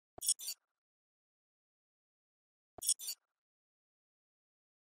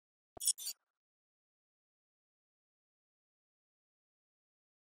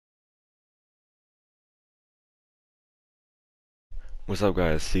What's up,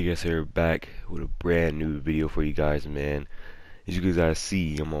 guys? See you guys here back with a brand new video for you guys, man. As you guys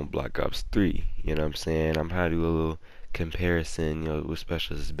see, I'm on Black Ops 3. You know what I'm saying? I'm trying to do a little comparison, which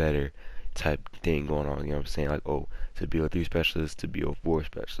specialist is better type thing going on. You know what I'm saying? Like, oh, to be a 3 specialist, to be a 4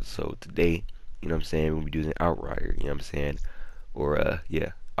 specialist. So today, you know what I'm saying, we'll be using Outrider. You know what I'm saying? Or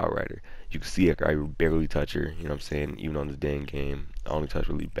yeah, Outrider. You can see I barely touch her. You know what I'm saying? Even on this dang game, I only touch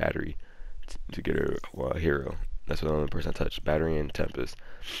really battery to get her hero. That's the only person I touched. Battery and Tempest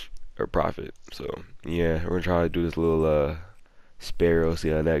or Prophet. So yeah, we're gonna try to do this little Sparrow, see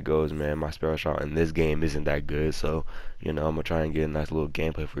how that goes, man. My Sparrow shot in this game isn't that good, so I'm gonna try and get a nice little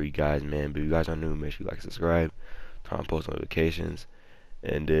gameplay for you guys, man. But if you guys are new, make sure you like, subscribe, turn on post notifications,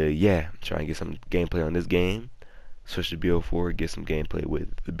 and yeah, try and get some gameplay on this game. Switch to BO4, get some gameplay with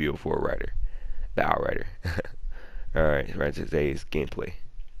the BO4 rider, the Outrider. All right, right to today's gameplay.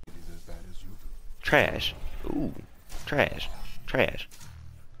 Trash. Ooh, trash, trash.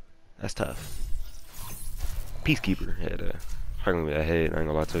 That's tough. Peacekeeper had struggling with that head. I ain't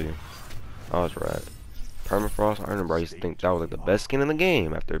gonna lie to you. I was right. Permafrost. I remember I used to think that was like the best skin in the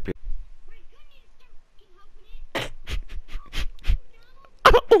game after.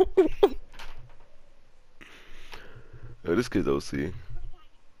 Oh, this kid's OC.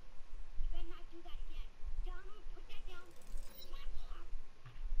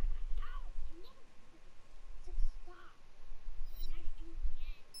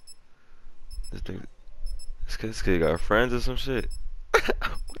 This kid got friends or some shit.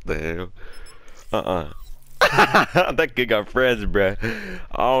 What the hell? That kid got friends, bruh.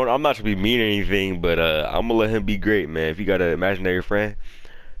 I'm not trying to be mean or anything, but I'm gonna let him be great, man. If you got an imaginary friend,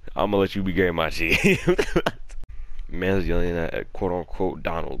 I'm gonna let you be great, my G. Man's yelling at quote unquote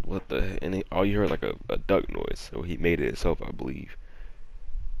Donald. What the? And all you heard like a duck noise. So he made it himself, I believe.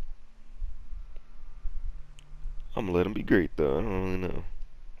 I'm gonna let him be great though. I don't really know.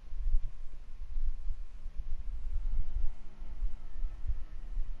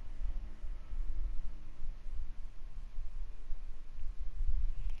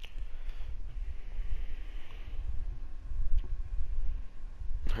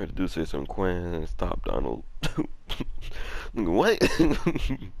 I heard the dude say some Quinn and stop Donald. What? Team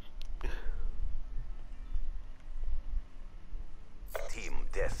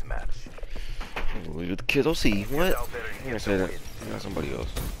deathmatch. Leave the kids. I'll see. What? I'm gonna say that. I got somebody else.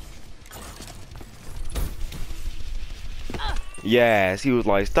 Yes, he was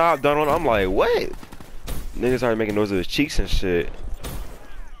like, stop, Donald. I'm like, what? Niggas started making noise of his cheeks and shit.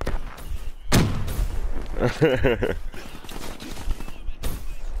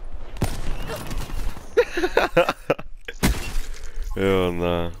 Hell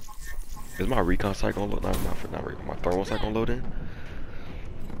nah. Is my recon site gonna load? Not recon. My thermal site gonna load in?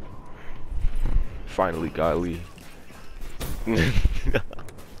 Finally, godly. Dude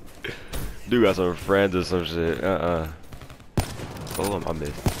got some friends or some shit. Oh, I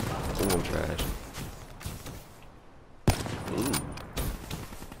missed. Oh, I'm trash. Ooh.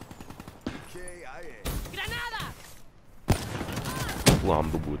 Ooh,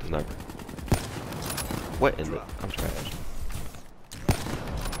 I'm boo-boo with the sniper. What in the? I'm trash.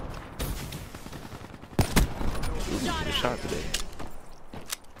 Ooh, good shot today.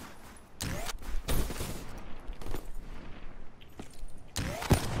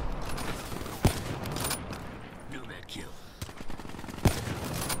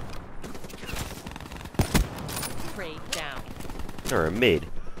 Down. They're a mid.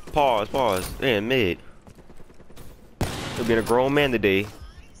 Pause. They're in mid. They're being a grown man today.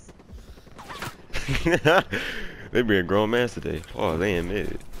 They being grown man today. Oh, they in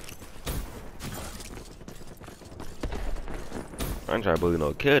mid. I ain't trying to bully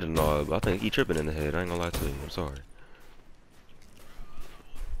no kid and all, but I think he tripping in the head. I ain't gonna lie to you. I'm sorry.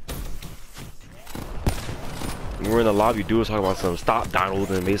 When we were in the lobby, dude was talking about some stop Donald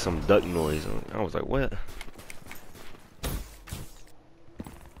and made some duck noise. And I was like, what?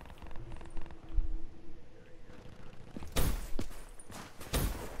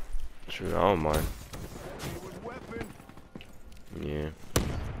 Sure, I don't mind. Yeah.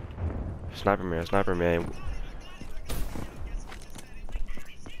 Sniper man.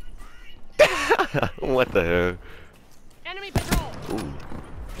 What the hell? Enemy patrol. Ooh.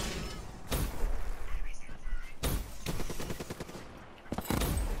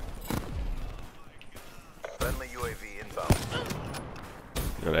 Friendly UAV inbound.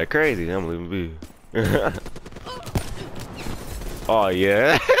 You're that crazy. I'm leaving be. Oh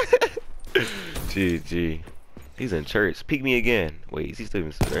yeah. GG. He's in church. Peek me again. Wait, is he still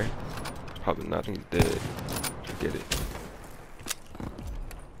even there? Probably not. I think he's dead. Forget it.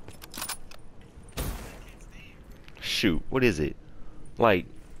 Shoot. What is it? Like,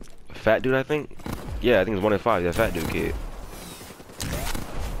 fat dude, I think? Yeah, I think it's 1 in 5, that fat dude kid.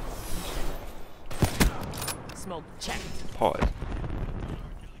 Smoke checked. Pause.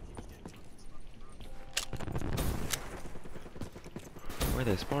 Where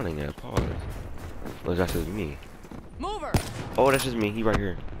they spawning at? Pause. Oh, that's just me. Mover. Oh, that's just me. He right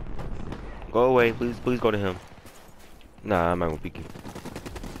here. Go away, please. Please go to him. Nah, I'm not gonna peek you.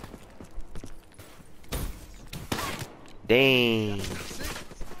 Dang.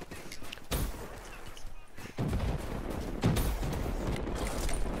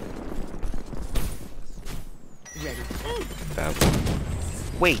 Ready. Bad boy.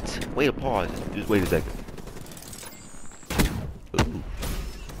 Wait a pause. Just wait a second. Ooh.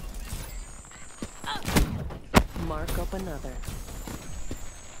 Mark up another.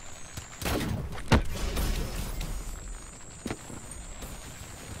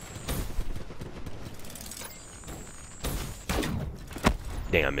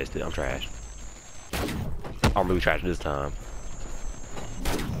 Dang, I missed it. I'm trash. I'm really trash this time.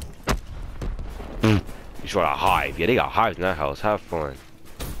 You sure a hive? Yeah, they got hives in that house. Have fun.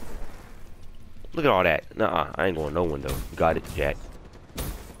 Look at all that. Nuh-uh. I ain't going no window. Got it, Jack.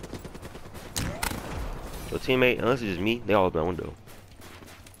 Your teammate, unless it's just me, they all open a window.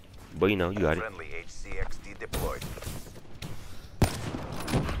 But you know, you got it. Friendly HCXD deployed.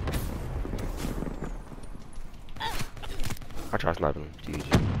 I try sniping him. GG.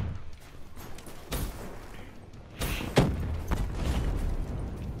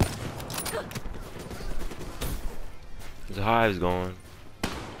 His hive's gone.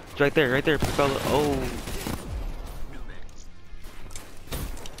 It's right there, fella. Oh.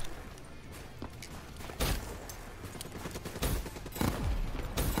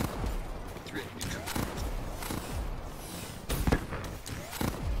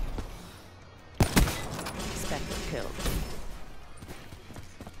 Spectre killed.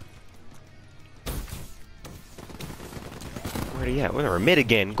 Where they at? We're mid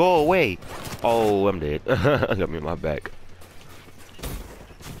again. Go away. Oh, I'm dead. Got me in my back.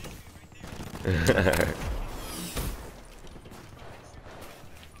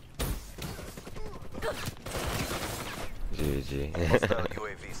 GG. Hostile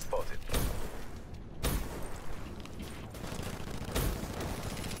UAV spotted.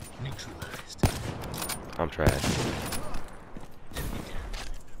 Neutralized. I'm trash.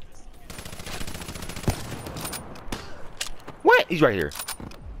 What? He's right here.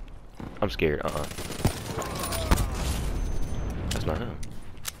 I'm scared. That's not him.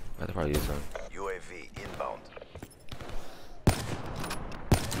 That's probably his son. UAV inbound.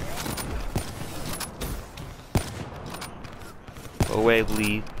 Go away,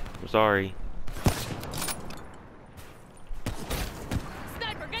 please. I'm sorry.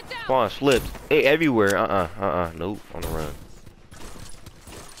 Sniper, get down. Spawn slips. Hey, everywhere. Nope. On the run.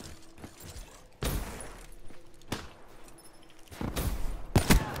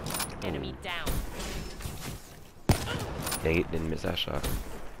 Enemy down. Dang it, didn't miss that shot.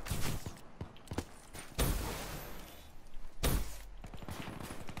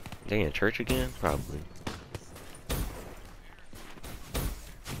 They in church again? Probably.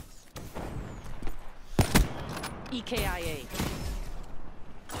 EKIA.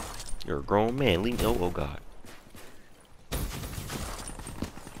 You're a grown man. Leave me. Oh God.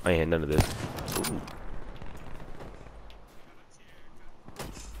 I ain't had none of this. Ooh.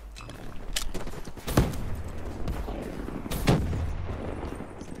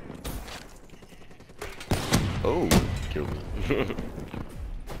 Oh, killed me.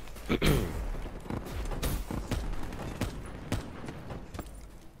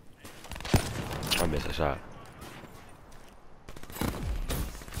 I missed a shot.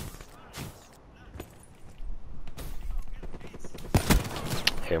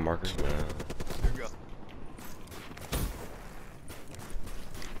 Hair marker. Here we go.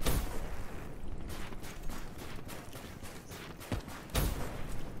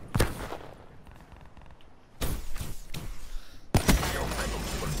 Your medals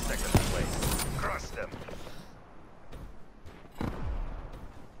for second place. Crush them.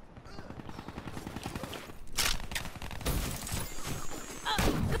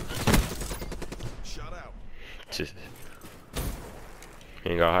 Shut out. Just.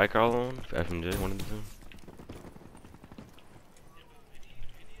 Ain't got a high call on? FMJ, one of the two?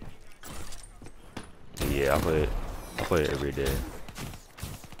 Yeah, I play it every day.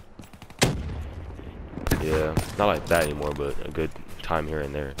 Yeah, not like that anymore, but a good time here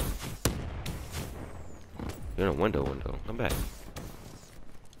and there. You're in a window. Come back.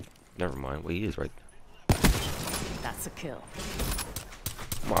 Never mind. Wait, he is right there. That's a kill.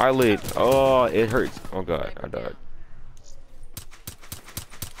 My eyelid. Oh, it hurts. Oh God, I died.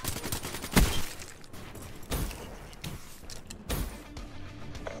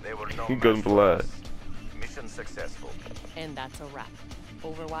 Gun blast. Mission successful. And that's a wrap.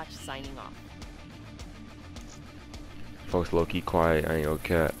 Overwatch signing off. Folks low key quiet, I ain't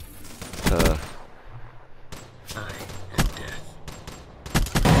okay.